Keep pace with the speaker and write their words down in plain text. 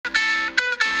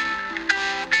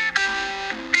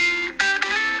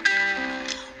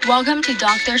Welcome to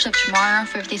Doctors of Tomorrow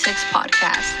 56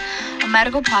 podcast, a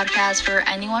medical podcast for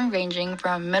anyone ranging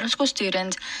from middle school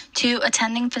students to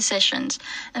attending physicians,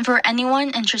 and for anyone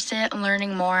interested in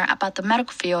learning more about the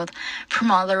medical field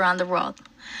from all around the world.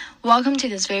 Welcome to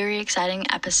this very exciting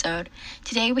episode.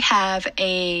 Today we have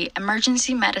a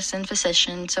emergency medicine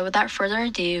physician, so without further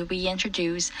ado, we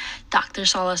introduce Dr.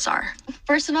 Salazar.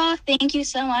 First of all, thank you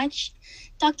so much,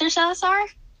 Dr. Salazar.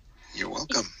 You're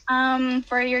welcome.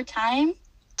 For your time.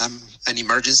 I'm an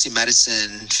emergency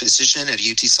medicine physician at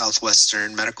UT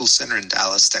Southwestern Medical Center in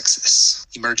Dallas, Texas.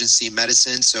 Emergency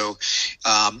medicine, so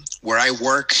where I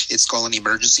work, it's called an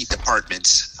emergency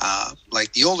department.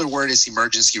 Like the older word is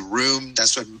emergency room.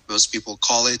 That's what most people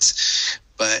call it.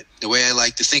 But the way I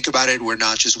like to think about it, we're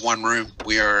not just one room.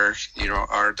 We are,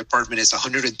 our department is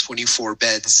 124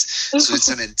 beds. So it's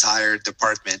an entire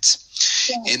department.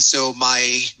 Yeah. And so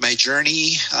my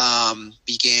journey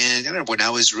began when I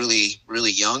was really,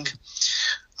 really young.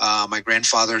 My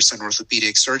grandfather's an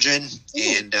orthopedic surgeon,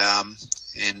 and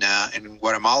in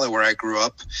Guatemala, where I grew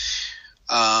up.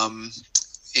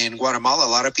 In Guatemala,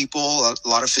 a lot of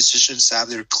physicians have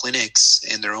their clinics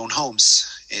in their own homes.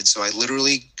 And so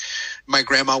my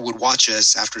grandma would watch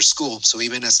us after school. So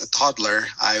even as a toddler,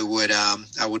 I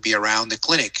would be around the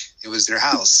clinic. It was their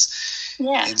house.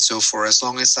 Yeah. And so for as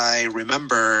long as I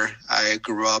remember, I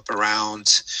grew up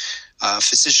around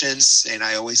physicians, and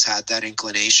I always had that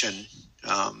inclination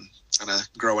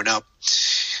growing up.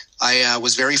 I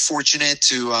was very fortunate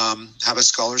to have a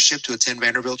scholarship to attend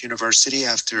Vanderbilt University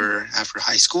after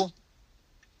high school,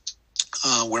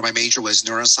 where my major was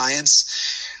neuroscience.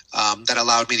 That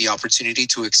allowed me the opportunity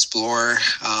to explore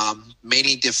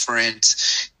many different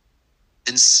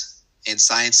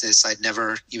sciences I'd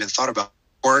never even thought about.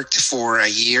 Worked for a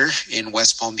year in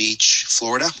West Palm Beach,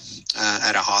 Florida,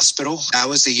 at a hospital. That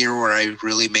was the year where I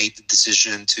really made the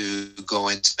decision to go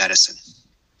into medicine.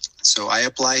 So I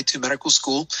applied to medical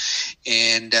school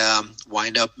and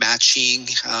wind up matching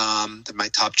my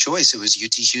top choice. It was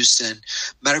UT Houston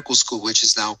Medical School, which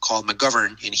is now called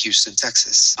McGovern in Houston,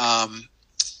 Texas.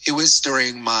 It was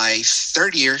during my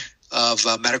third year of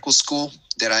medical school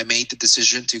that I made the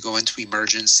decision to go into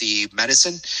emergency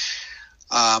medicine.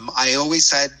 I always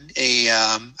had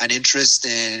an interest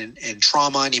in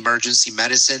trauma and emergency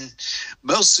medicine,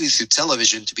 mostly through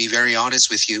television, to be very honest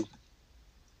with you.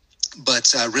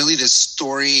 But really, the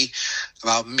story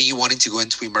about me wanting to go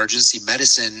into emergency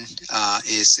medicine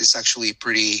is actually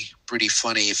pretty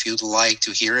funny. If you'd like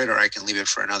to hear it, or I can leave it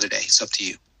for another day. It's up to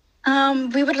you.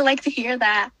 We would like to hear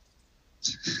that.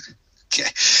 Okay.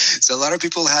 So a lot of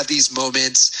people have these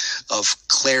moments of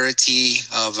clarity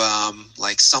of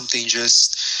like something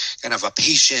just kind of a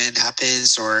patient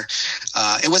happens, or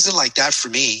it wasn't like that for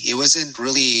me. It wasn't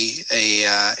really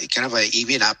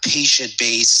even a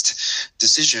patient-based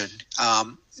decision.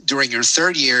 During your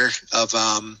third year of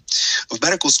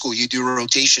medical school, you do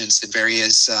rotations in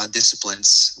various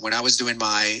disciplines. When I was doing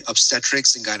my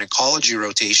obstetrics and gynecology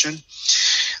rotation,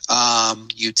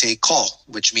 you take call,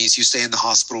 which means you stay in the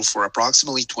hospital for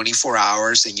approximately 24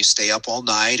 hours and you stay up all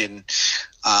night and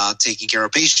taking care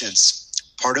of patients.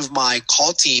 Part of my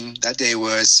call team that day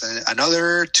was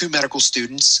another 2 medical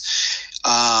students,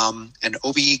 an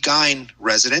OB-GYN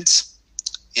resident,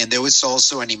 and there was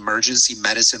also an emergency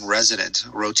medicine resident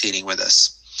rotating with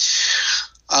us.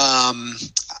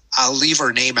 I'll leave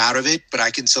her name out of it, but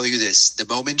I can tell you this. The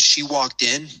moment she walked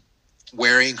in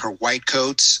wearing her white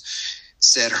coat,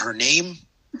 said her name,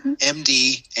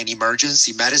 MD, and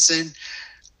emergency medicine,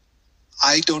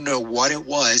 I don't know what it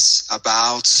was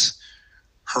about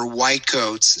her white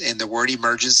coat and the word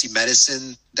emergency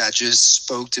medicine that just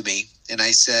spoke to me. And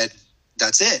I said,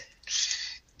 that's it.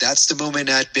 That's the moment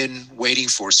I'd been waiting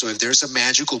for. So if there's a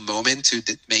magical moment to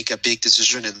make a big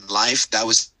decision in life, that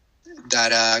was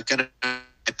that kind of my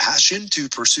passion to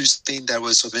pursue something that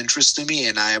was of interest to me.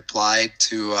 And I applied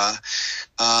to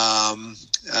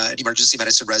an emergency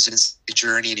medicine residency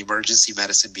journey, and emergency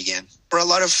medicine began. For a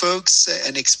lot of folks,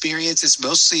 an experience is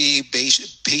mostly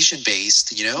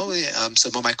patient-based.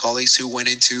 Some of my colleagues who went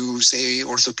into, say,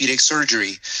 orthopedic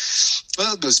surgery,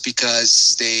 well, it was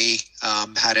because they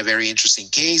had a very interesting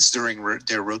case during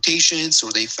their rotations,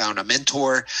 or they found a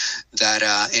mentor that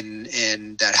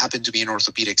that happened to be an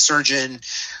orthopedic surgeon.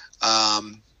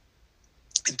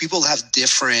 And people have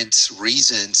different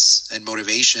reasons and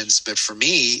motivations, but for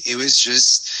me, it was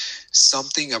just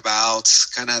something about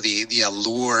kind of the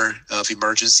allure of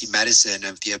emergency medicine,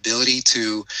 of the ability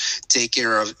to take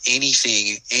care of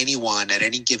anything, anyone at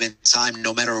any given time,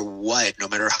 no matter what, no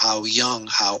matter how young,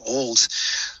 how old.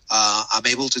 I'm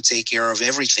able to take care of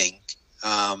everything.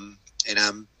 And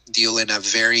I'm dealing a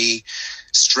very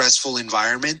stressful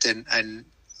environment, and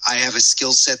I have a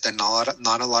skill set that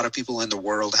not a lot of people in the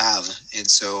world have. And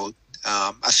so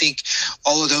I think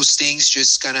all of those things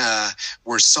just kind of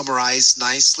were summarized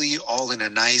nicely, all in a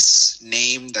nice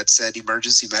name that said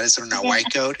emergency medicine on a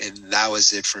white coat, and that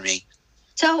was it for me.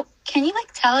 So can you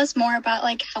tell us more about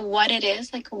what it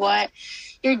is, what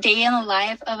your day in the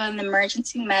life of an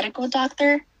emergency medical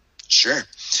doctor? Sure.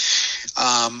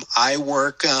 I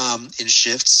work in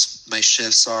shifts. My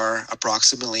shifts are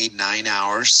approximately 9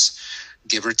 hours,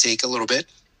 give or take a little bit.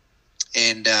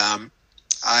 And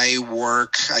I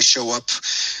show up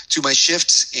to my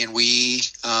shift, and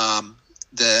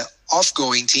the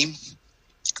off-going team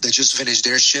that just finished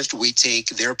their shift, we take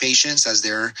their patients as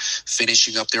they're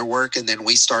finishing up their work, and then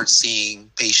we start seeing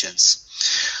patients.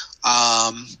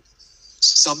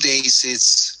 Some days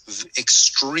it's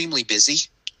extremely busy.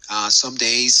 Some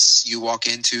days you walk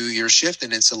into your shift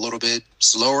and it's a little bit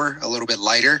slower, a little bit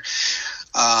lighter.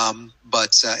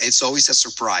 But it's always a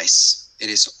surprise. It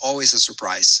is always a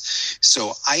surprise.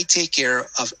 So I take care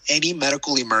of any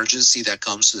medical emergency that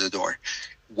comes to the door,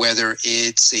 whether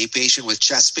it's a patient with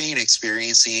chest pain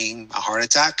experiencing a heart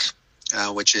attack,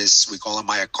 which is, we call it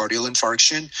myocardial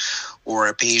infarction, or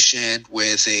a patient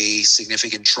with a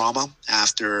significant trauma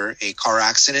after a car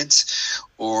accident,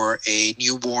 or a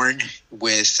newborn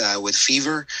with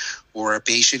fever, or a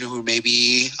patient who may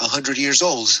be 100 years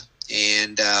old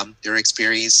and they're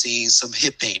experiencing some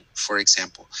hip pain, for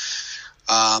example.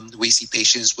 We see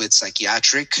patients with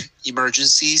psychiatric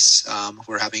emergencies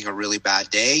who are having a really bad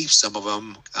day. Some of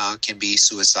them can be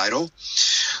suicidal.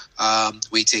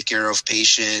 We take care of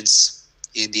patients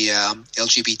in the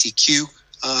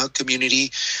LGBTQ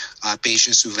community,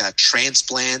 patients who've had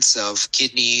transplants of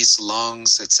kidneys,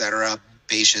 lungs, etc.,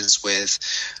 patients with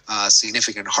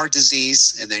significant heart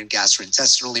disease, and then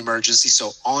gastrointestinal emergency,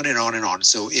 so on and on and on.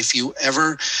 So if you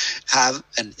ever have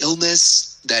an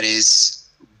illness that is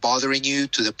bothering you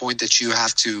to the point that you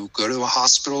have to go to a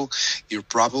hospital, you're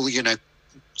probably going to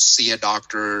see a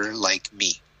doctor like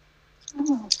me.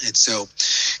 And so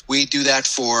we do that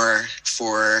for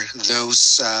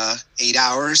those 8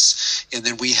 hours. And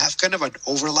then we have kind of an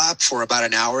overlap for about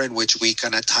an hour in which we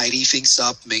kind of tidy things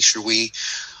up, make sure we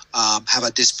have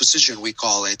a disposition, we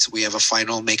call it. We have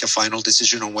make a final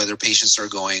decision on whether patients are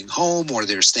going home or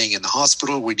they're staying in the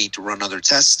hospital. We need to run other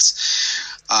tests.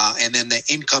 And then the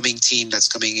incoming team that's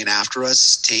coming in after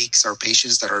us takes our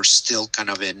patients that are still kind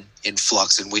of in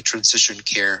flux, and we transition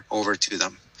care over to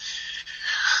them.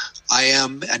 I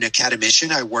am an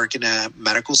academician. I work in a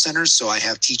medical center, so I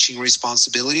have teaching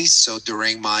responsibilities. So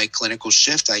during my clinical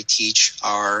shift, I teach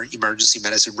our emergency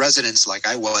medicine residents, like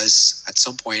I was at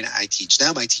some point. I teach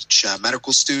them. I teach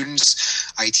medical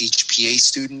students. I teach PA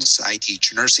students. I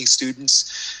teach nursing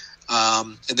students.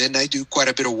 And then I do quite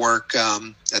a bit of work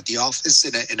at the office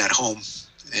and at home.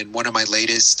 And one of my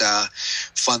latest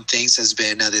fun things has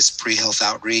been this pre-health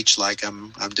outreach like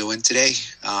I'm doing today,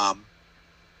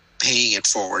 paying it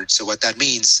forward. So what that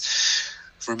means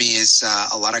for me is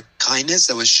a lot of kindness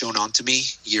that was shown on to me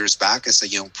years back as a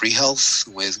young pre-health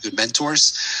with good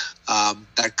mentors.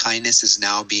 That kindness is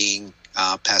now being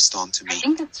passed on to me. I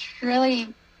think that's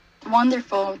really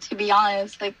wonderful, to be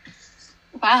honest.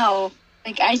 Wow.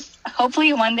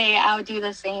 Hopefully one day I'll do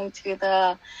the same to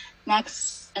the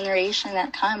next generation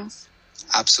that comes.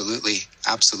 Absolutely.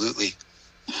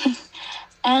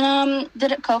 And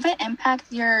did COVID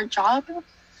impact your job?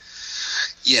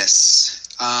 Yes.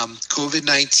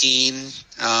 COVID-19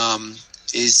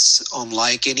 is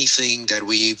unlike anything that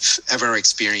we've ever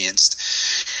experienced.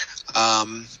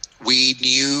 We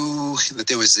knew that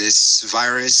there was this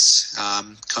virus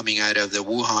coming out of the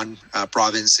Wuhan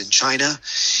province in China.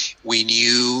 We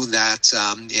knew that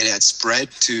it had spread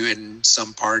in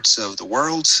some parts of the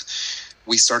world.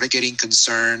 We started getting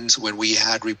concerned when we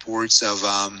had reports of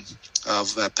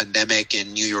a pandemic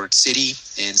in New York City,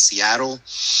 in Seattle.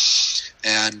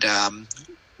 And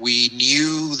we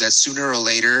knew that sooner or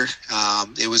later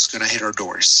it was going to hit our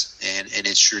doors, and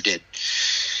it sure did.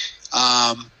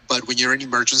 But when you're in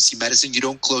emergency medicine, you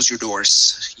don't close your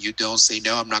doors. You don't say,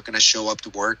 no, I'm not going to show up to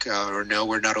work, or no,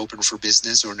 we're not open for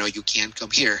business, or no, you can't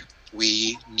come here.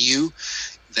 We knew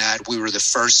that we were the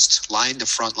front line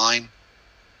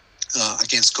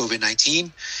against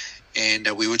COVID-19,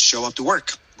 and we would show up to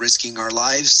work, risking our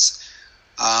lives.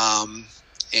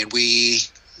 And we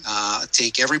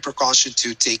take every precaution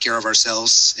to take care of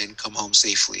ourselves and come home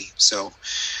safely. So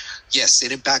yes,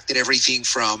 it impacted everything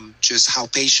from just how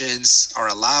patients are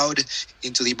allowed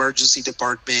into the emergency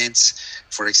department.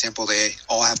 For example, they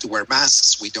all have to wear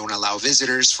masks. We don't allow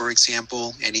visitors, for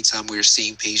example. Anytime we're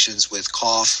seeing patients with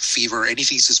cough, fever,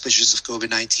 anything suspicious of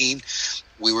COVID-19,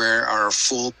 we wear our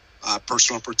full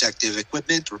personal protective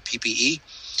equipment, or PPE,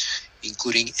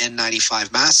 including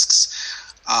N95 masks.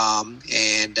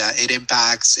 And it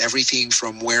impacts everything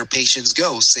from where patients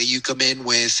go. Say you come in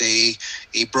with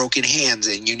a broken hand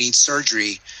and you need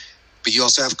surgery, but you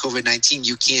also have COVID-19,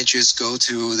 you can't just go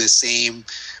to the same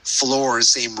floor,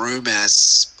 same room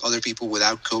as other people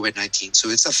without COVID-19. So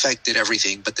it's affected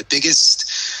everything. But the biggest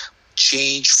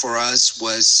change for us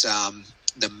was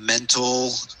the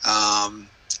mental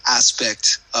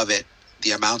aspect of it.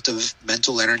 The amount of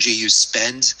mental energy you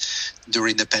spend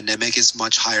during the pandemic is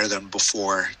much higher than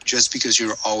before, just because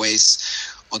you're always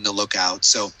on the lookout.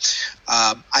 So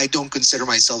I don't consider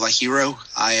myself a hero.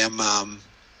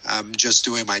 I'm just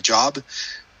doing my job.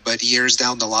 But years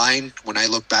down the line, when I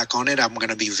look back on it, I'm going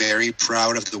to be very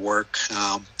proud of the work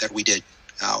that we did.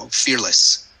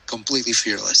 Fearless, completely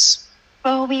fearless.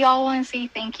 Well, we all want to say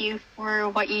thank you for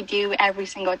what you do every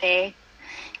single day.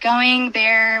 Going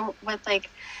there with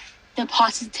the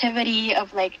positivity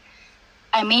of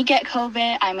I may get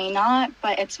COVID, I may not,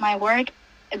 but it's my work.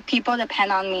 People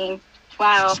depend on me.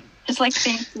 Wow. Just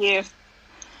thank you.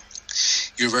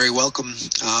 You're very welcome.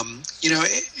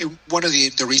 One of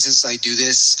the reasons I do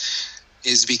this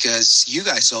is because you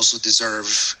guys also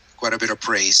deserve quite a bit of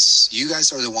praise. You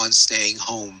guys are the ones staying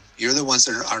home. You're the ones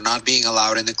that are not being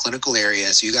allowed in the clinical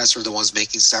areas. You guys are the ones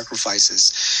making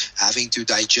sacrifices, having to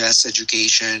digest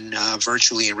education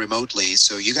virtually and remotely.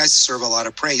 So you guys deserve a lot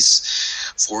of praise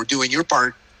for doing your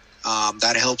part.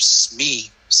 That helps me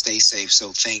stay safe.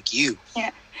 So thank you.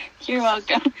 Yeah, you're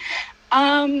welcome.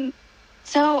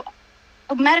 So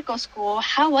medical school,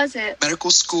 how was it? Medical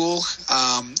school,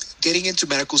 getting into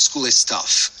medical school is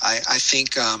tough. I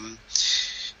think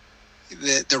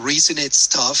the reason it's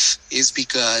tough is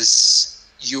because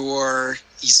you're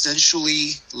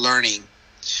essentially learning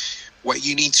what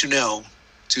you need to know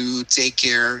to take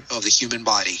care of the human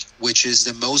body, which is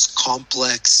the most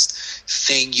complex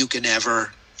thing you can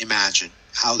ever imagine.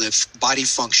 How the body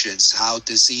functions, how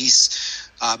disease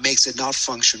makes it not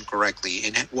function correctly,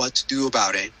 and what to do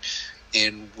about it,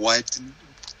 and what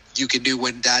you can do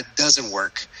when that doesn't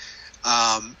work.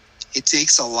 It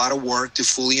takes a lot of work to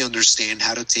fully understand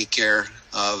how to take care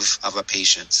of a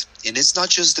patient. And it's not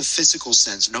just the physical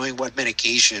sense, knowing what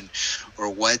medication or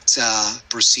what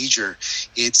procedure.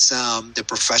 It's the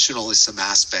professionalism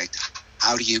aspect.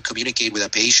 How do you communicate with a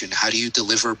patient? How do you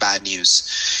deliver bad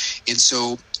news? And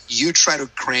so you try to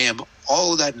cram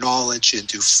all of that knowledge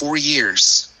into 4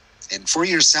 years. And 4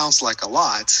 years sounds like a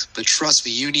lot, but trust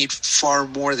me, you need far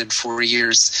more than 4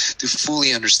 years to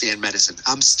fully understand medicine.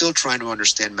 I'm still trying to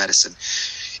understand medicine.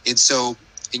 And so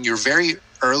in your very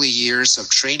early years of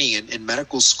training in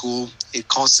medical school, it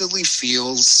constantly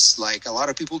feels like, a lot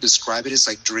of people describe it as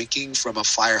like drinking from a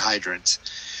fire hydrant.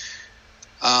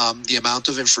 The amount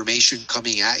of information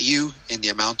coming at you and the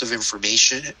amount of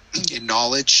information and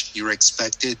knowledge you're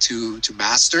expected to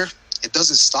master, it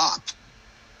doesn't stop.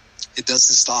 It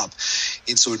doesn't stop.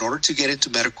 And so in order to get into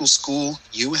medical school,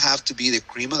 you have to be the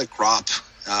cream of the crop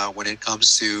when it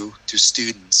comes to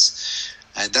students.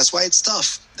 And that's why it's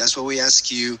tough. That's why we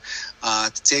ask you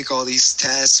to take all these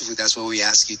tests. That's why we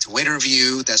ask you to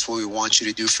interview. That's why we want you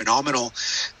to do phenomenal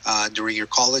during your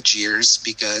college years,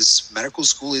 because medical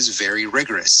school is very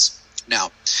rigorous.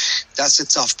 Now, that's the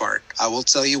tough part. I will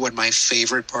tell you what my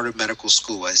favorite part of medical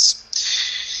school was.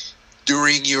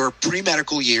 During your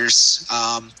pre-medical years,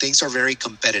 things are very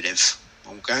competitive,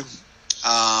 okay?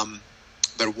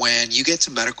 But when you get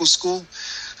to medical school,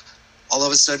 all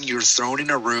of a sudden you're thrown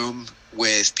in a room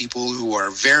with people who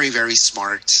are very, very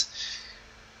smart,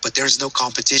 but there's no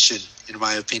competition, in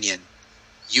my opinion.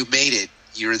 You made it.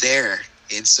 You're there.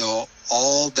 And so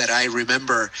all that I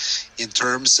remember in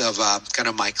terms of kind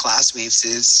of my classmates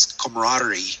is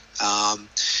camaraderie.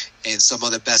 And some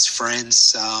of the best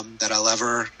friends that I'll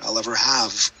ever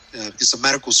have. Because of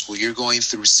medical school, you're going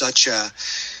through such a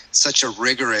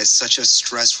rigorous, such a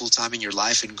stressful time in your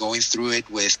life, and going through it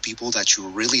with people that you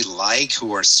really like,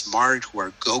 who are smart, who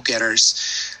are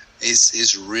go-getters,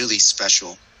 is really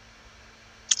special.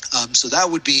 So that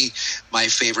would be my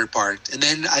favorite part. And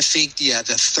then I think the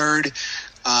third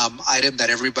item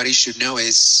that everybody should know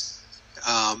is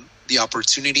the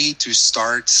opportunity to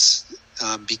start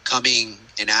becoming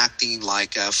and acting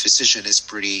like a physician is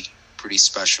pretty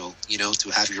special. To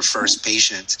have your first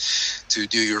patient, to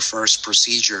do your first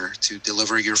procedure, to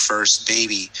deliver your first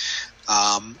baby.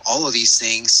 All of these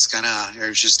things kind of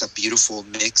are just a beautiful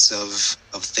mix of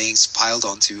things piled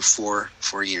onto for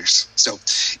 4 years. So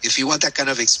if you want that kind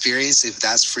of experience, if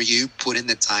that's for you, put in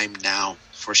the time now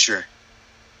for sure.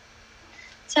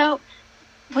 So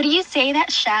would you say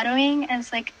that shadowing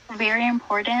is like very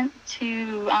important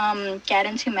to get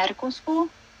into medical school?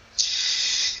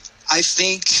 I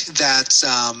think that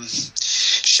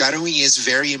shadowing is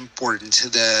very important.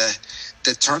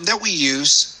 The term that we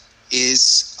use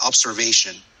is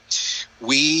observation.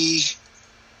 We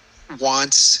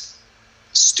want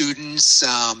students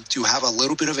to have a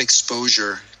little bit of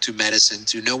exposure to medicine,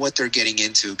 to know what they're getting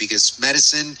into, because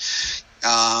medicine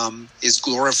is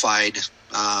glorified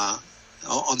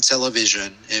on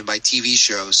television and by TV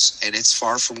shows, and it's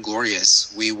far from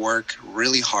glorious. We work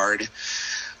really hard.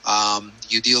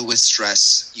 You deal with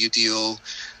stress. You deal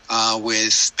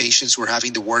with patients who are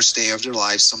having the worst day of their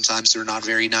lives. Sometimes they're not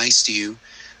very nice to you.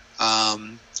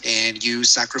 And you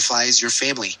sacrifice your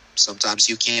family. Sometimes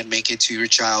you can't make it to your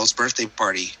child's birthday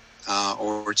party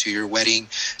or to your wedding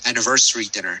anniversary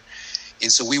dinner.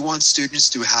 And so we want students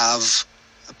to have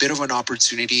a bit of an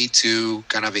opportunity to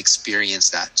kind of experience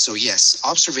that. So yes,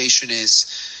 observation is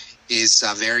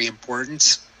very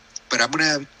important, but I'm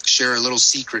going to share a little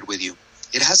secret with you.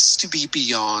 It has to be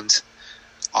beyond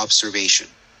observation.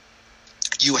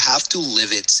 You have to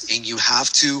live it, and you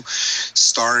have to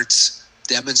start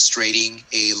demonstrating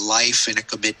a life and a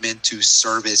commitment to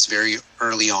service very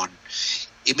early on.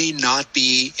 It may not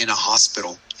be in a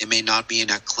hospital. It may not be in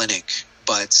a clinic,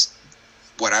 but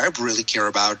what I really care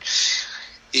about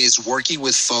is working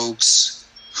with folks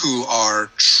who are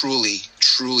truly,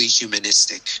 truly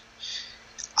humanistic.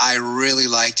 I really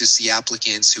like to see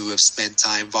applicants who have spent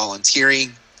time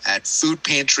volunteering at food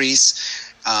pantries,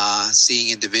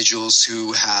 seeing individuals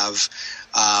who have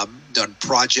done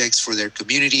projects for their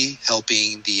community,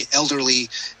 helping the elderly,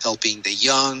 helping the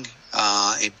young,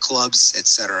 in clubs,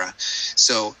 etc.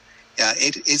 So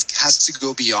it has to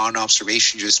go beyond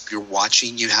observation. Just you're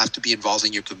watching, you have to be involved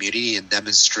in your community and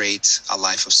demonstrate a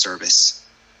life of service.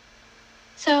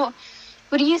 So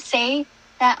would you say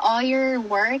that all your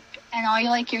work and all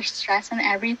your stress and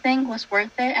everything was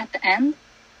worth it at the end?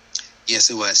 Yes,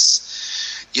 it was.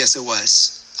 Yes, it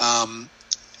was.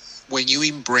 When you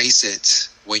embrace it,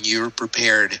 when you're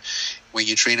prepared, when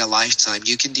you train a lifetime,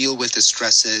 you can deal with the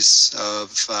stresses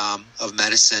of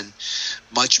medicine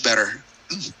much better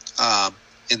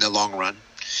in the long run.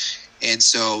 And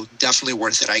so definitely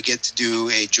worth it. I get to do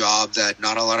a job that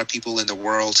not a lot of people in the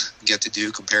world get to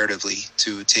do comparatively,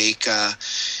 to take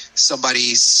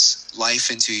somebody's life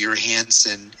into your hands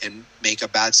and make a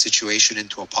bad situation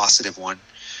into a positive one.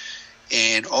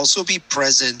 And also be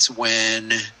present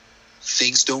when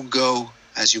things don't go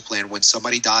as you plan, when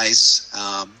somebody dies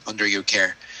under your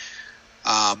care.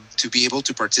 To be able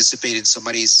to participate in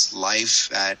somebody's life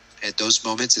at those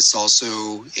moments, it's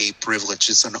also a privilege.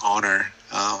 It's an honor.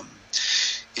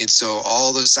 And so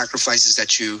all the sacrifices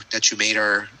that you made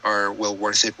are well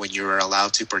worth it when you're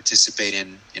allowed to participate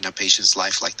in a patient's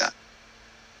life like that.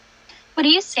 Would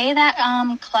you say that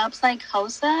clubs like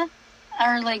HOSA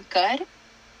are good?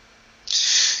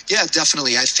 Yeah,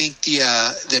 definitely. I think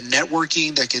the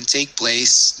networking that can take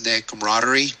place, the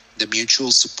camaraderie, the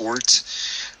mutual support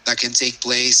that can take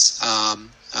place,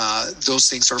 those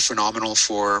things are phenomenal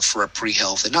for a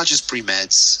pre-health, and not just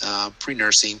pre-meds,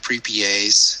 pre-nursing,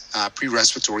 pre-PAs,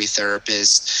 pre-respiratory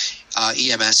therapists,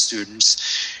 EMS students.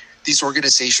 These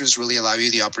organizations really allow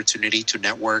you the opportunity to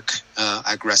network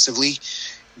aggressively,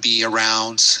 be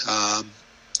around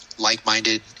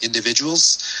like-minded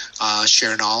individuals,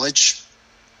 share knowledge,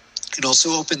 and also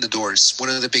open the doors. One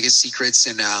of the biggest secrets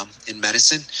in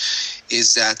medicine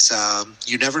is that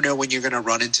you never know when you're going to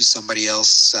run into somebody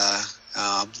else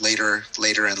later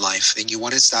in life, and you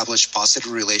want to establish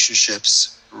positive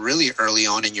relationships really early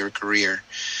on in your career.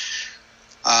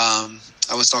 I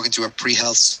was talking to a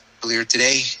pre-health earlier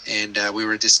today, and we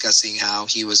were discussing how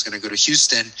he was going to go to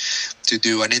Houston to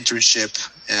do an internship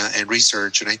and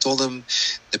research. And I told him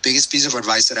the biggest piece of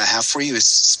advice that I have for you is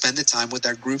spend the time with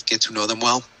that group, get to know them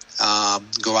well.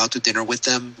 Go out to dinner with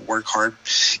them, work hard.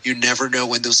 You never know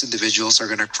when those individuals are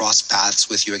going to cross paths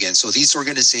with you again. So these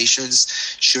organizations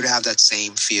should have that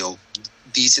same feel.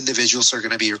 These individuals are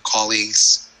going to be your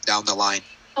colleagues down the line.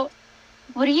 Oh,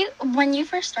 when you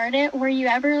first started, were you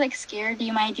ever scared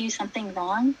you might do something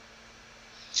wrong?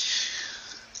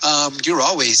 You're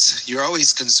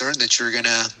always concerned that you're going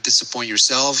to disappoint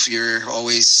yourself. You're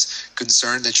always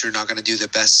concerned that you're not going to do the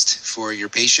best for your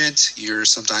patient. You're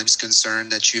sometimes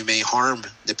concerned that you may harm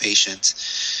the patient.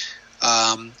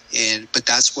 But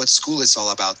that's what school is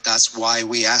all about. That's why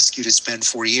we ask you to spend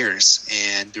 4 years.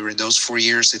 And during those 4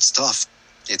 years, it's tough.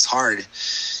 It's hard.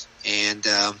 And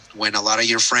when a lot of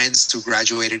your friends who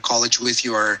graduated college with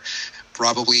you are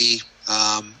probably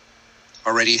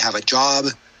already have a job,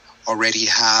 already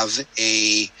have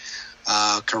a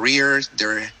career,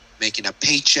 they're making a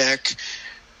paycheck,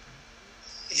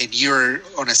 and you're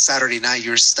on a Saturday night,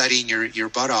 you're studying your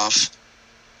butt off.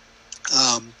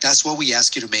 That's what we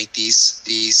ask you to make these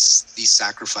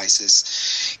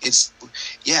sacrifices. It's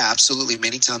absolutely.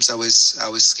 Many times I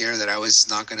was scared that I was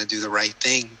not going to do the right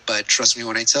thing, but trust me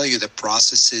when I tell you, the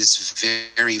process is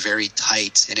very, very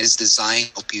tight and is designed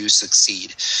to help you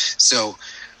succeed. So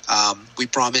we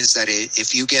promise that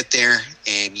if you get there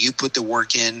and you put the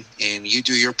work in and you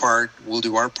do your part, we'll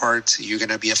do our part. You're going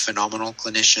to be a phenomenal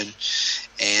clinician,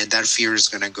 and that fear is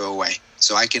going to go away.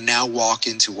 So I can now walk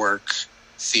into work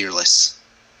fearless.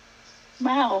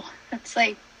 Wow, that's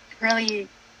like really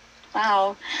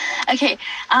wow. Okay,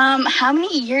 how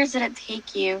many years did it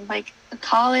take you? Like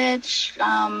college,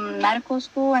 medical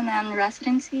school, and then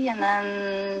residency, and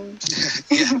then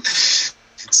yeah.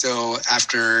 So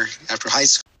after high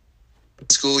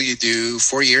school, you do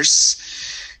 4 years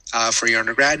for your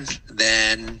undergrad.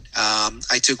 Then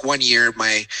I took 1 year,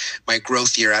 my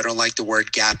growth year. I don't like the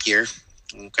word gap year.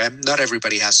 Okay, not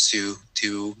everybody has to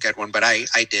get one, but I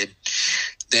did.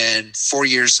 Then 4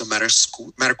 years of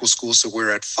medical school, so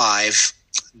we're at 5.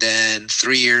 Then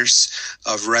 3 years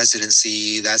of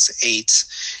residency, that's 8.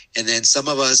 And then some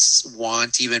of us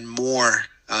want even more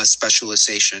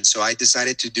specialization. So I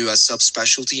decided to do a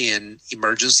subspecialty in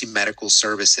emergency medical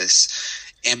services,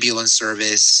 ambulance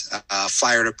service,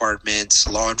 fire department,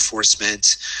 law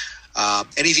enforcement.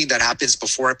 Anything that happens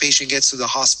before a patient gets to the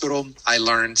hospital, I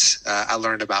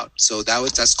learned about. So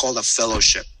that's called a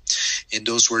fellowship, and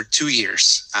those were 2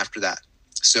 years after that.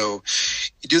 So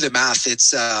you do the math;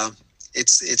 it's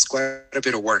quite a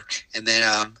bit of work. And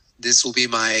then this will be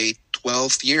my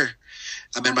 12th year.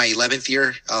 I'm in my 11th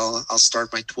year. I'll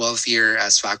start my 12th year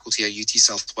as faculty at UT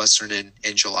Southwestern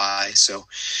in July. So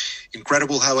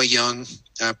incredible how a young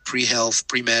pre-health,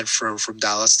 pre-med from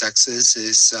Dallas, Texas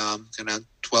is kind of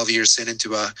 12 years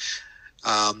into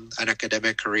an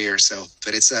academic career. So,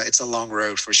 but it's a long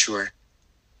road for sure.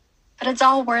 But it's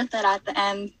all worth it at the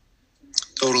end.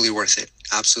 Totally worth it.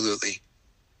 Absolutely.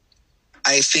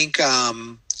 I think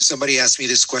somebody asked me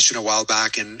this question a while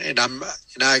back, and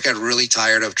I got really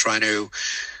tired of trying to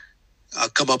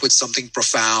come up with something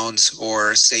profound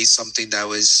or say something that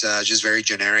was just very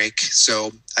generic.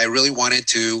 So I really wanted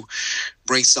to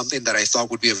bring something that I thought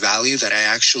would be of value that I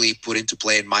actually put into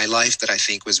play in my life that I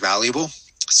think was valuable.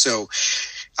 So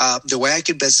the way I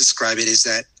can best describe it is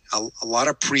that a lot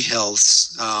of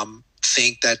pre-healths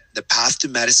think that the path to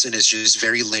medicine is just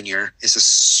very linear. It's a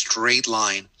straight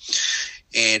line.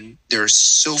 And they're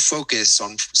so focused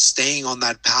on staying on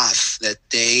that path that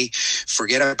they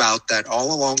forget about that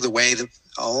all along the way,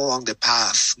 all along the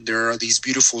path, there are these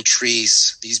beautiful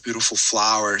trees, these beautiful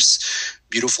flowers,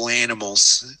 beautiful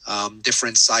animals,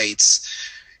 different sights.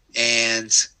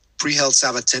 And pre-healths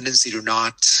have a tendency to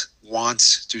not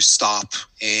want to stop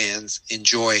and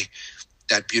enjoy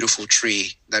that beautiful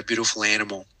tree, that beautiful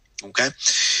animal. Okay.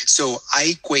 So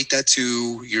I equate that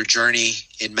to your journey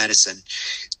in medicine.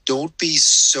 Don't be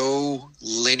so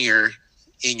linear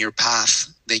in your path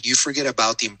that you forget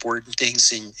about the important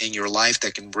things in your life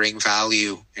that can bring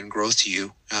value and growth to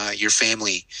you, your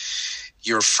family,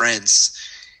 your friends.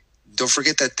 Don't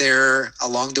forget that they're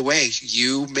along the way.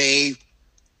 You may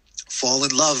fall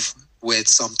in love with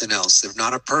something else, if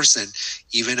not a person,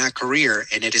 even a career,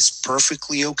 and it is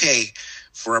perfectly okay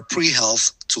for a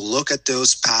pre-health to look at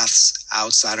those paths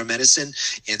outside of medicine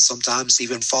and sometimes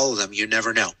even follow them. You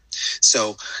never know.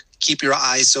 So keep your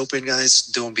eyes open, guys.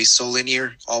 Don't be so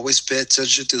linear. Always pay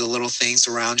attention to the little things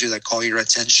around you that call your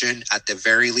attention. At the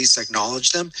very least,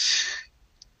 acknowledge them.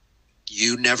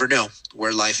 You never know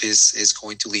where life is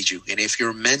going to lead you. And if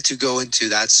you're meant to go into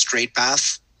that straight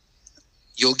path,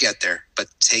 you'll get there. But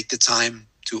take the time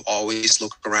to always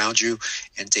look around you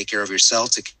and take care of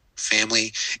yourself, take care of your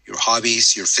family, your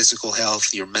hobbies, your physical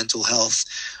health, your mental health,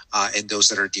 and those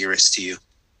that are dearest to you.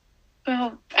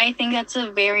 Well, I think that's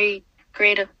a very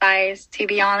great advice, to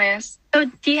be honest. So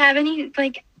do you have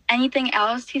anything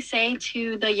else to say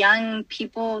to the young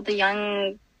people, the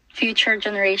young future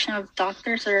generation of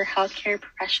doctors or healthcare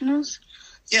professionals?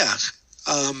 Yeah.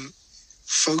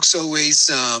 Folks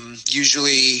always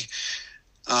usually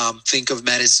think of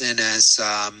medicine as,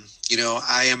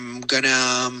 I am going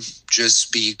to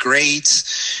just be great.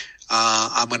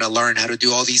 I'm going to learn how to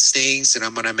do all these things and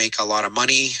I'm going to make a lot of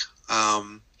money.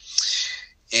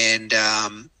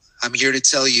 I'm here to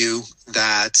tell you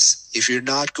that if you're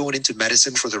not going into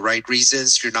medicine for the right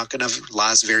reasons, you're not going to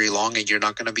last very long and you're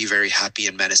not going to be very happy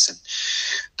in medicine.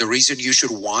 The reason you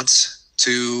should want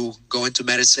to go into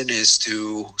medicine is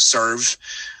to serve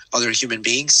other human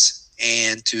beings.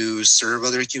 And to serve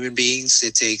other human beings,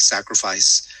 it takes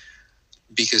sacrifice.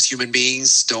 Because human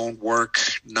beings don't work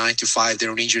 9 to 5. They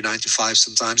don't need your 9 to 5.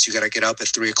 Sometimes you got to get up at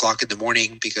 3 o'clock in the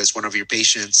morning because one of your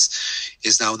patients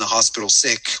is now in the hospital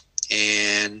sick.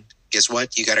 And guess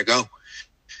what? You got to go.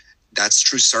 That's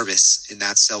true service, and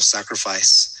that's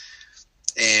self-sacrifice.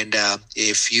 And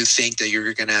if you think that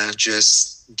you're going to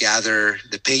just gather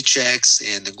the paychecks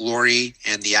and the glory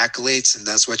and the accolades, and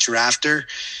that's what you're after,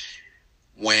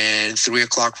 when 3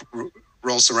 o'clock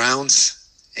rolls around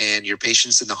and your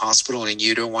patient's in the hospital and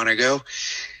you don't want to go,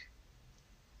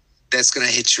 that's going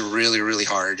to hit you really, really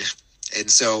hard.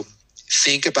 And so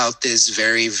think about this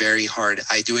very, very hard.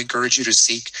 I do encourage you to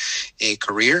seek a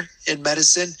career in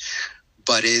medicine,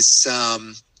 but it's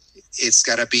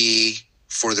got to be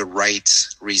for the right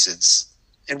reasons.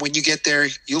 And when you get there,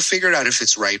 you'll figure out if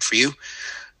it's right for you.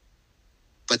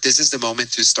 But this is the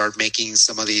moment to start making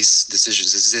some of these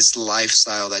decisions. Is this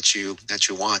lifestyle that you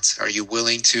want? Are you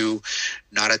willing to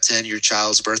not attend your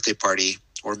child's birthday party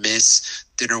or miss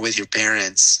dinner with your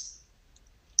parents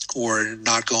or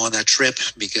not go on that trip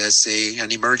because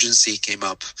an emergency came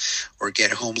up or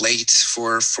get home late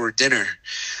for dinner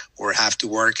or have to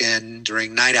work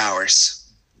during night hours?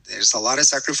 There's a lot of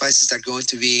sacrifices that go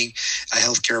into being a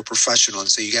healthcare professional. And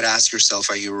so you got to ask yourself,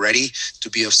 are you ready to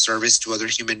be of service to other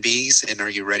human beings? And are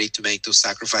you ready to make those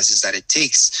sacrifices that it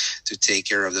takes to take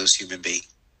care of those human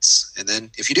beings? And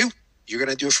then if you do, you're going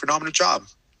to do a phenomenal job.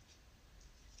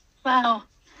 Wow.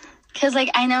 Because,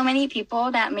 I know many people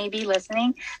that may be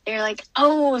listening. They're like,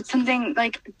 oh, something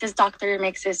like this doctor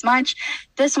makes this much.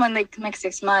 This one makes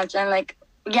this much. And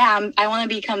I want to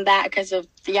become that because of,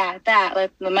 that,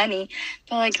 the money.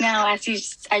 But, now, as you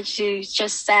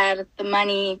just said, the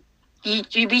money,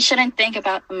 we shouldn't think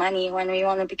about the money when we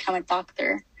want to become a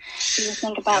doctor. We should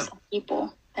think about the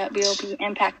people that we will be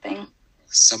impacting.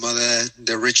 Some of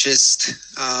the richest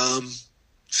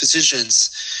physicians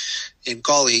and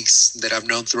colleagues that I've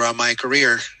known throughout my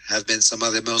career have been some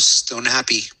of the most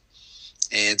unhappy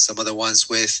and some of the ones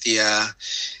with the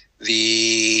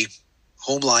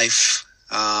home life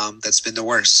that's been the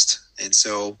worst. And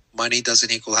so money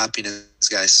doesn't equal happiness,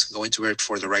 guys. Go into it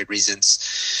for the right reasons.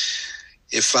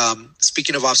 If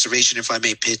speaking of observation, if I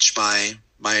may pitch my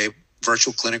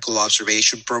virtual clinical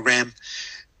observation program,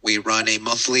 we run a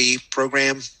monthly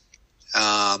program.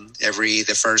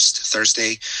 The first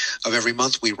Thursday of every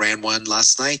month. We ran one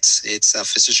last night. It's a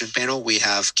physician panel. We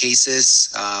have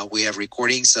cases. We have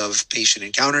recordings of patient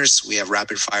encounters. We have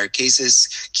rapid fire cases,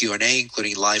 Q&A,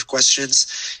 including live questions.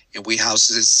 And we house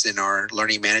this in our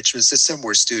learning management system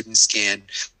where students can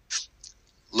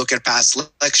look at past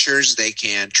lectures. They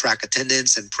can track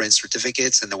attendance and print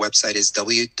certificates. And the website is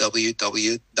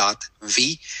www.vcop.ws,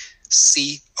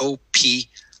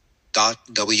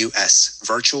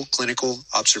 virtual clinical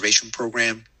observation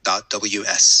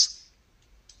program.ws.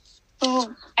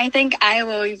 Oh, I think I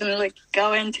will even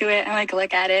go into it and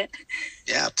look at it.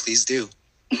 Yeah, please do.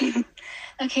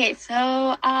 Okay,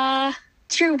 so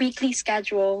it's your weekly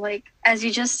schedule. As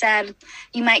you just said,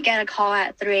 you might get a call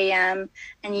at 3 a.m.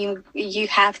 and you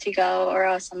have to go or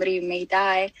else somebody may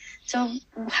die. So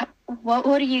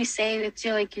what do you say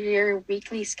to your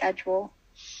weekly schedule?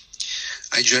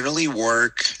 I generally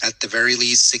work at the very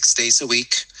least 6 days a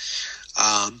week,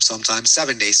 sometimes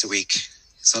 7 days a week.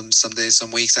 Some days, some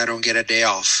weeks I don't get a day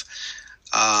off.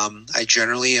 I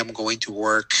generally am going to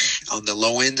work on the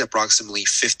low end, approximately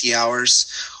 50 hours.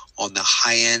 On the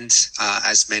high end,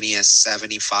 as many as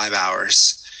 75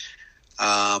 hours.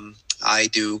 I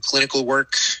do clinical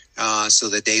work. So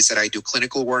the days that I do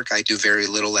clinical work, I do very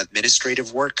little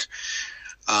administrative work.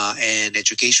 And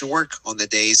education work. On the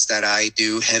days that I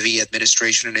do heavy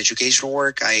administration and educational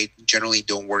work, I generally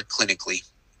don't work clinically.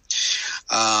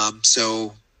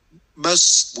 So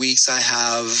most weeks I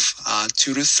have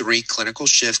 2 to 3 clinical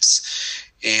shifts,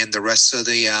 and the rest of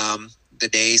the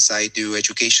days I do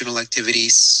educational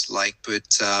activities like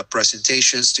put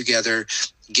presentations together,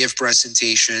 give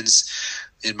presentations.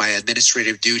 In my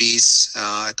administrative duties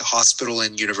at the hospital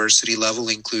and university level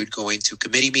include going to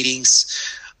committee meetings,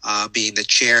 being the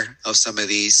chair of some of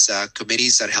these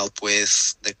committees that help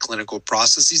with the clinical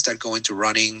processes that go into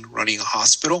running a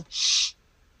hospital.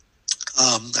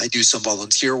 I do some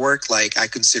volunteer work. Like I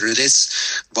consider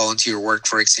this volunteer work,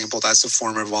 for example, that's a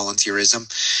form of volunteerism.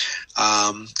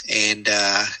 And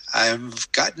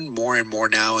I've gotten more and more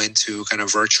now into kind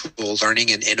of virtual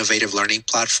learning and innovative learning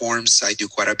platforms. I do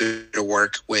quite a bit of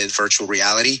work with virtual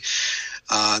reality,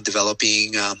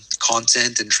 developing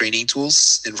content and training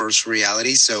tools in virtual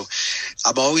reality. So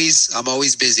I'm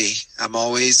always busy. I'm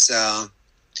always a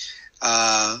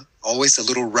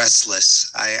little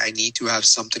restless. I need to have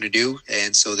something to do,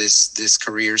 and so this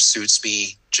career suits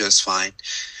me just fine.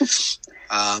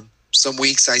 Some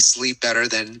weeks I sleep better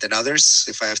than others.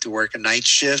 If I have to work a night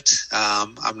shift,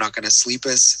 I'm not going to sleep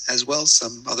as well.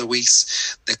 Some other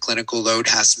weeks, the clinical load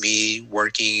has me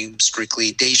working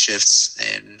strictly day shifts,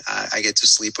 and I get to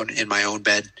sleep in my own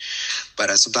bed. But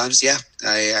sometimes,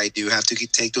 I do have to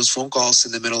take those phone calls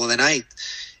in the middle of the night.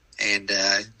 And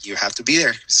you have to be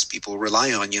there because people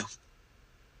rely on you.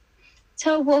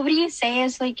 So what would you say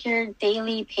is like your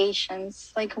daily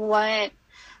patients? Like what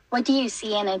do you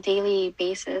see on a daily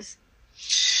basis?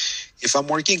 If I'm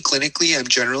working clinically, I'm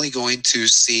generally going to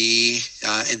see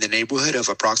in the neighborhood of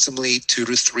approximately 2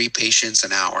 to 3 patients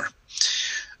an hour.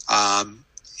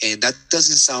 And that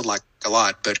doesn't sound like a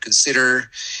lot, but consider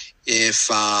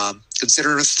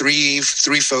three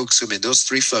folks come in. Those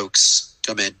 3 folks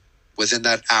come in within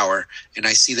that hour, and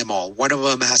I see them all. One of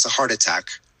them has a heart attack.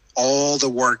 All the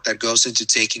work that goes into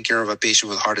taking care of a patient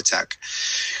with a heart attack.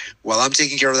 While I'm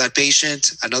taking care of that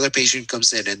patient, another patient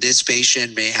comes in, and this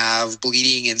patient may have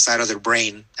bleeding inside of their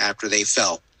brain after they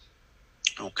fell.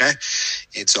 Okay?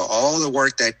 And so all the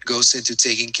work that goes into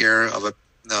taking care of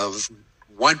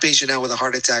one patient now with a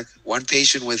heart attack, one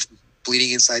patient with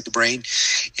bleeding inside the brain,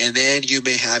 and then you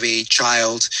may have a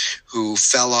child who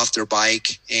fell off their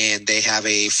bike and they have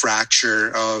a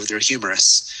fracture of their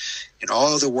humerus, and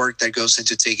all of the work that goes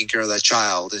into taking care of that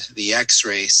child, the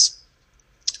x-rays,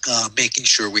 making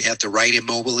sure we have the right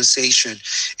immobilization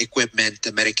equipment,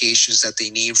 the medications that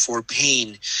they need for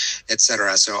pain,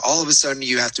 etc. So all of a sudden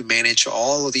you have to manage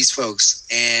all of these folks,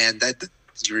 and that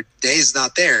your day is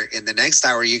not there. In the next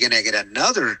hour, you're going to get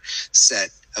another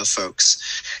set of folks,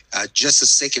 just as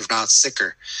sick, if not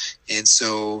sicker. And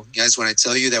so, guys, when I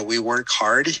tell you that we work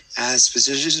hard as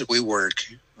physicians, we work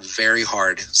very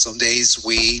hard. Some days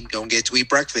we don't get to eat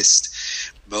breakfast.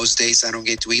 Most days I don't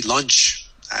get to eat lunch.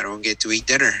 I don't get to eat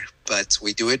dinner. But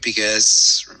we do it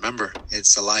because, remember,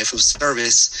 it's a life of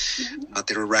service, not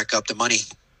there to rack up the money.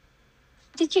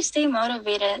 Did you stay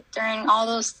motivated during all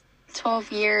those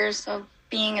 12 years of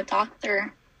being a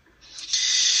doctor?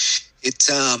 It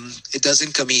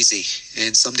doesn't come easy,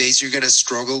 and some days you're going to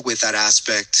struggle with that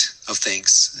aspect of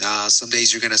things. Some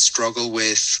days you're going to struggle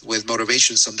with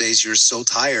motivation. Some days you're so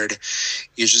tired,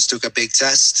 you just took a big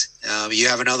test. You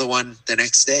have another one the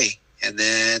next day, and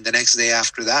then the next day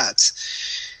after that.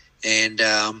 And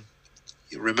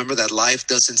remember that life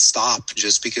doesn't stop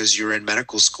just because you're in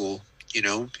medical school. You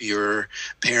know, your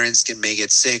parents may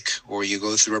get sick, or you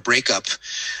go through a breakup,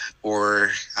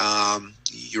 or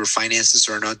your finances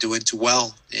are not doing too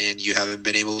well and you haven't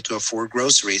been able to afford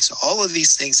groceries. All of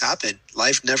these things happen.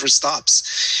 Life never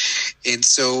stops. And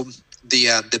so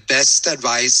the best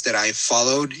advice that I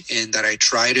followed and that I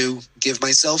try to give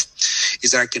myself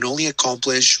is that I can only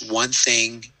accomplish one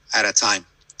thing at a time,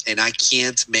 and I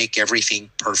can't make everything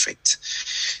perfect.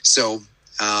 So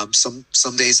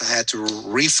some days I had to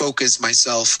refocus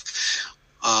myself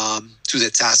to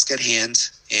the task at hand.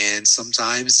 And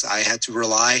sometimes I had to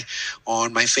rely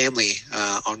on my family,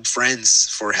 on friends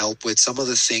for help with some of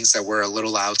the things that were a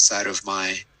little outside of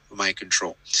my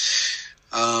control.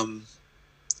 I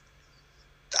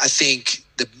think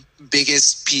the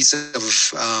biggest piece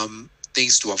of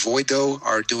things to avoid, though,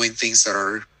 are doing things that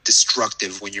are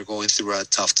destructive when you're going through a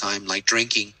tough time, like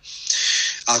drinking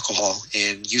alcohol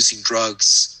and using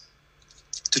drugs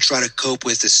to try to cope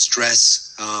with the stress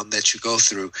that you go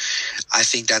through. I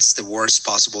think that's the worst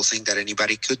possible thing that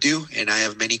anybody could do. And I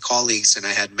have many colleagues, and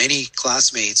I had many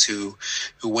classmates who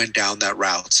went down that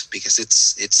route because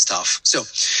it's tough. So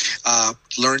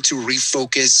learn to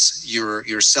refocus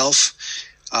yourself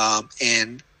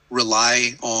and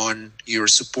rely on your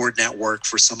support network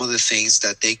for some of the things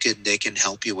that they can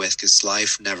help you with, because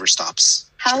life never stops.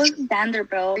 How was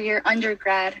Vanderbilt, your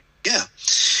undergrad? Yeah.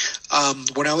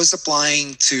 When I was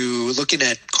looking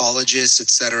at colleges,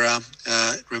 etc.,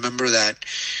 remember that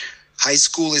high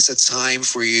school is a time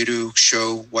for you to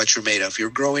show what you're made of. You're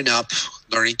growing up,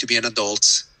 learning to be an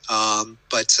adult.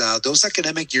 But those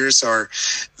academic years are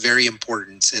very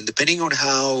important. And depending on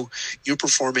how you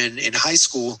perform in high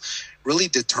school really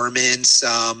determines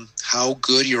how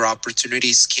good your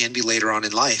opportunities can be later on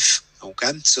in life.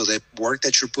 Okay, so the work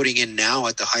that you're putting in now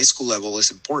at the high school level is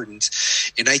important.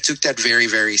 And I took that very,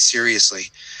 very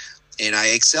seriously. And I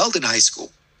excelled in high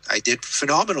school. I did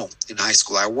phenomenal in high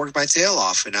school. I worked my tail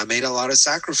off and I made a lot of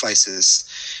sacrifices.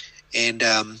 And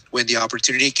when the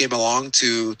opportunity came along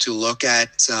to look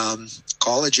at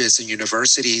colleges and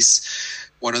universities,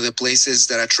 one of the places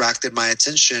that attracted my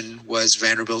attention was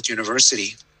Vanderbilt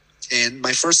University. And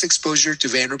my first exposure to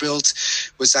Vanderbilt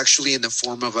was actually in the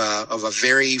form of a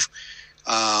very,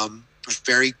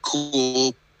 very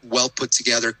cool, well put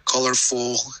together,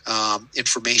 colorful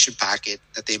information packet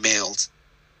that they mailed.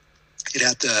 It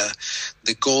had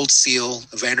the gold seal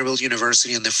of Vanderbilt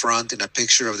University in the front and a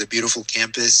picture of the beautiful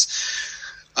campus.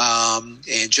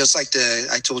 And just like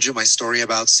I told you my story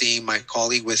about seeing my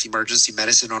colleague with emergency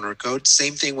medicine on her coat,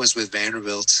 same thing was with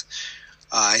Vanderbilt.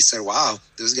 I said, wow,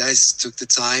 those guys took the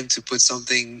time to put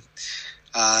something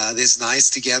this nice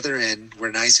together and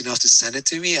were nice enough to send it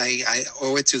to me. I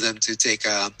owe it to them to take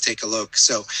a look.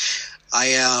 So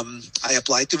I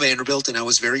applied to Vanderbilt, and I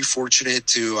was very fortunate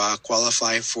to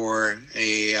qualify for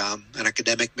an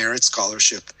academic merit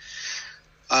scholarship.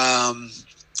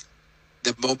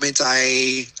 The moment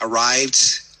I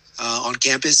arrived on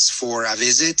campus for a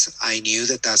visit, I knew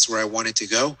that that's where I wanted to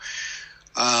go.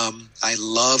 I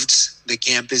loved the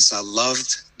campus. I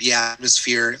loved the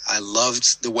atmosphere. I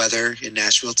loved the weather in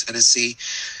Nashville, Tennessee.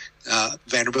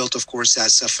 Vanderbilt, of course,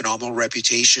 has a phenomenal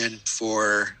reputation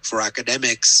for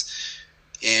academics.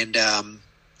 And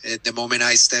at the moment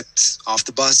I stepped off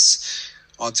the bus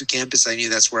onto campus, I knew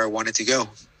that's where I wanted to go.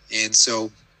 And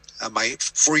so my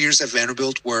 4 years at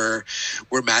Vanderbilt were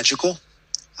magical.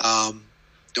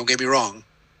 Don't get me wrong,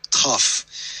 tough.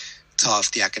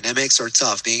 The academics are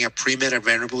tough. Being a pre-med at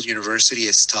Vanderbilt University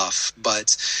is tough,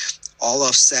 but all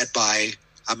offset by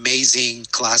amazing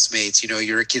classmates. You know,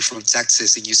 you're a kid from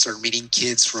Texas and you start meeting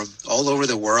kids from all over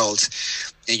the world,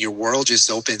 and your world just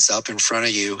opens up in front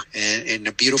of you. And in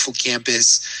a beautiful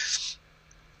campus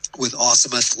with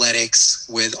awesome athletics,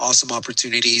 with awesome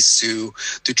opportunities to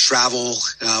travel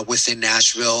within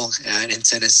Nashville and in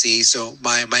Tennessee. So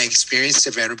my experience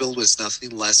at Vanderbilt was nothing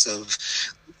less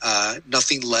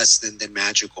than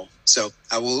magical. So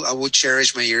I will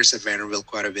cherish my years at Vanderbilt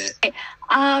quite a bit.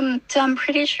 So I'm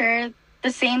pretty sure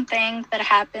the same thing that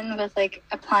happened with like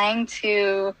applying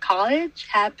to college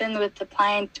happened with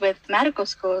applying with medical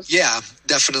schools. Yeah,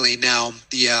 definitely. Now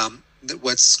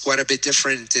what's quite a bit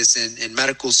different is in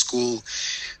medical school,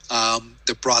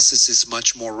 the process is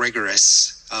much more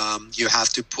rigorous. You have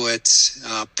to put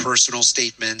personal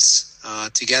statements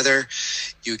together.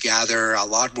 You gather a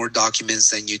lot more documents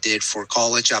than you did for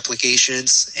college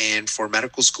applications, and for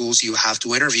medical schools, you have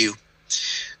to interview.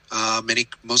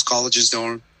 Most colleges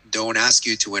don't ask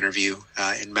you to interview.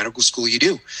 In medical school, you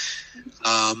do.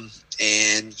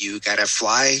 And you got to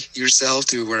fly yourself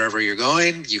to wherever you're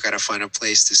going. You got to find a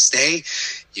place to stay.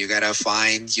 You got to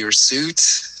find your suit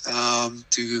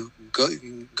to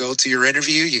go to your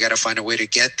interview. You got to find a way to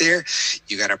get there.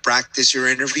 You got to practice your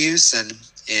interviews, and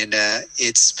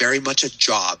it's very much a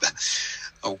job.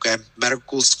 Okay,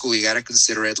 medical school, you got to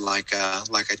consider it like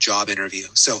a job interview.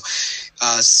 So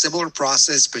similar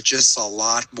process, but just a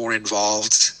lot more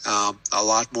involved, a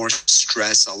lot more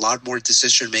stress, a lot more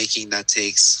decision making that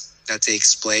takes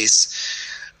place.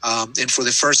 And for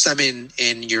the first time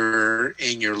in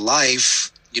your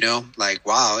life, you know, like,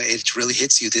 wow, it really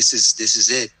hits you. This is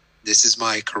it. This is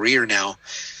my career now.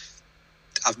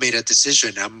 I've made a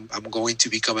decision. I'm going to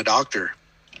become a doctor.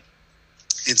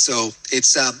 And so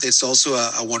it's also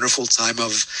a wonderful time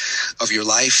of your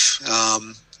life.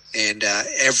 And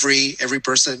every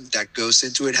person that goes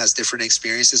into it has different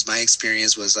experiences. My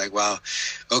experience was like, wow,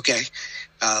 okay,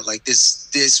 like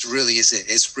this really is it.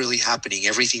 It's really happening.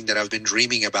 Everything that I've been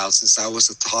dreaming about since I was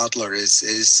a toddler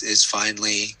is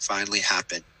finally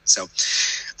happened. So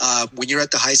when you're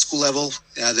at the high school level,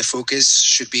 the focus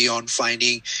should be on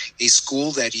finding a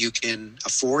school that you can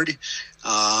afford,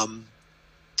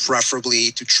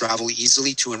 preferably to travel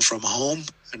easily to and from home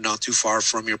and not too far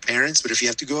from your parents. But if you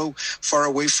have to go far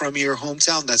away from your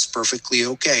hometown, that's perfectly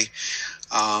okay.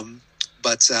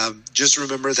 But just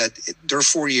remember that there are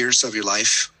 4 years of your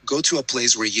life. Go to a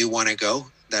place where you want to go,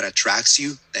 that attracts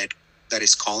you, that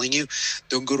is calling you.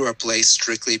 Don't go to a place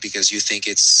strictly because you think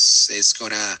it's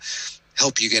going to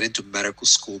help you get into medical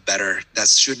school better. That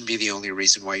shouldn't be the only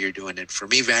reason why you're doing it. For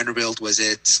me, Vanderbilt was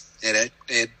it.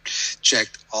 It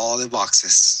checked all the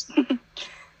boxes.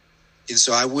 And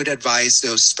so I would advise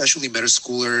those, especially middle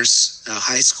schoolers,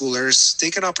 high schoolers,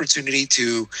 take an opportunity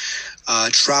to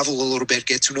travel a little bit,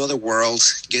 get to know the world,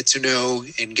 get to know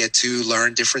and get to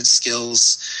learn different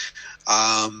skills,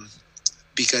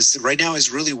 because right now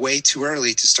is really way too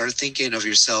early to start thinking of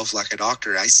yourself like a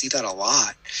doctor. I see that a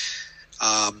lot.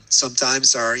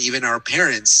 Sometimes even our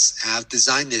parents have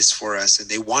designed this for us and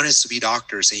they want us to be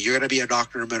doctors, and you're going to be a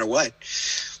doctor no matter what.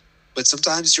 But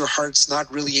sometimes your heart's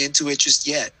not really into it just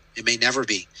yet. It may never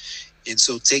be. And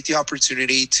so take the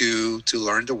opportunity to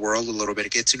learn the world a little bit,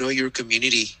 get to know your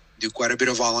community, do quite a bit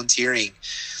of volunteering,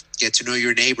 get to know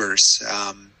your neighbors.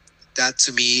 That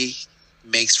to me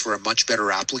makes for a much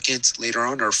better applicant later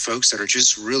on, are folks that are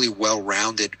just really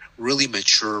well-rounded, really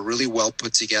mature, really well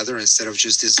put together, instead of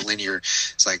just this linear.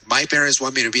 It's like, my parents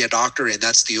want me to be a doctor, and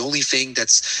that's the only thing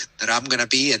that I'm going to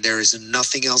be, and there is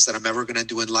nothing else that I'm ever going to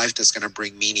do in life that's going to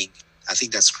bring meaning. I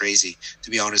think that's crazy,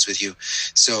 to be honest with you.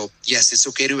 So yes, it's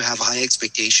okay to have high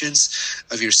expectations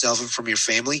of yourself and from your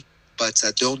family, but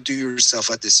don't do yourself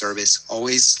a disservice.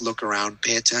 Always look around,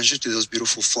 pay attention to those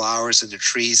beautiful flowers and the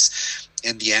trees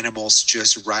and the animals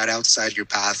just right outside your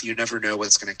path. You never know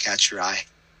what's going to catch your eye.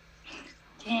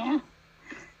 Yeah.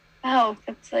 Wow,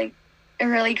 that's like a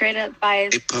really great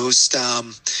advice. I post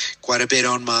quite a bit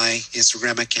on my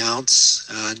Instagram accounts,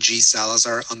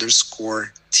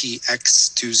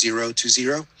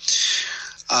 G_Salazar_TX2020.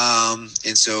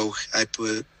 And so I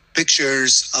put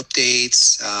pictures,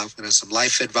 updates, some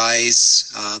life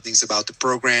advice, things about the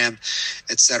program,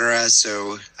 etc.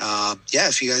 So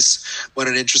if you guys want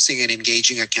an interesting and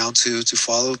engaging account to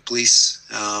follow, please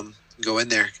go in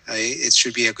there. It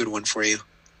should be a good one for you.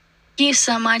 Thank you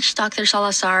so much, Dr.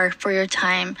 Salazar, for your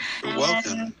time. You're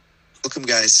welcome. Welcome,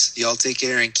 guys. Y'all take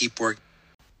care and keep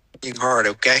working hard,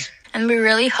 okay? And we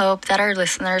really hope that our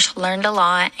listeners learned a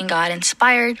lot and got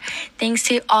inspired thanks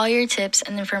to all your tips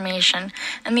and information.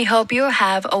 And we hope you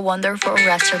have a wonderful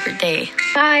rest of your day.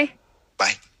 Bye.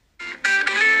 Bye.